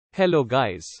Hello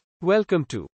guys. Welcome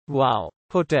to Wow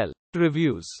Hotel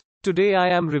Reviews. Today I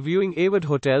am reviewing Avid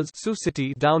Hotels, Sioux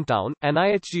City, downtown, and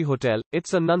IHG Hotel.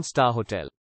 It's a non-star hotel.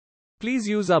 Please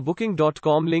use our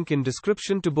booking.com link in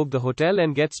description to book the hotel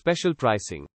and get special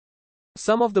pricing.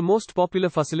 Some of the most popular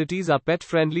facilities are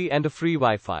pet-friendly and a free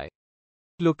Wi-Fi.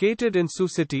 Located in Sioux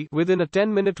City, within a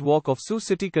 10-minute walk of Sioux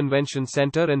City Convention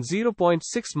Center and 0.6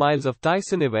 miles of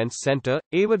Tyson Events Center,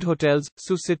 Avid Hotels,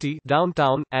 Sioux City,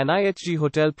 downtown, and IHG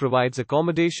Hotel provides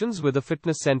accommodations with a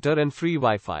fitness center and free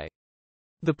Wi-Fi.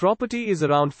 The property is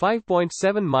around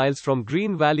 5.7 miles from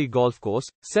Green Valley Golf Course,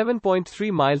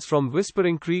 7.3 miles from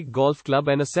Whispering Creek Golf Club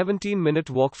and a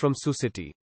 17-minute walk from Sioux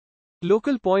City.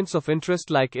 Local points of interest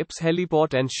like Ips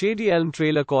Heliport and Shady Elm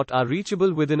Trailer Court are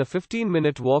reachable within a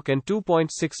 15-minute walk and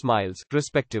 2.6 miles,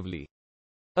 respectively.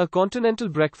 A continental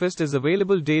breakfast is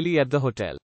available daily at the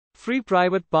hotel. Free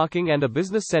private parking and a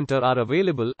business center are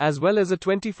available, as well as a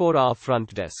 24-hour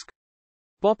front desk.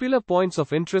 Popular points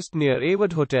of interest near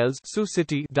Avid Hotels, Sioux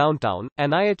City, downtown,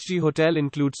 and IHG Hotel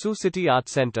include Sioux City Art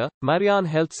Center, Marian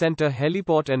Health Center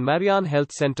Heliport and Marian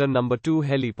Health Center No. 2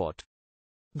 Heliport.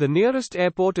 The nearest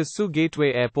airport is Sioux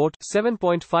Gateway Airport,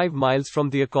 7.5 miles from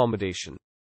the accommodation.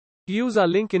 Use our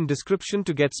link in description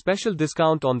to get special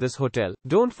discount on this hotel.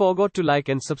 Don't forget to like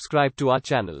and subscribe to our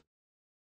channel.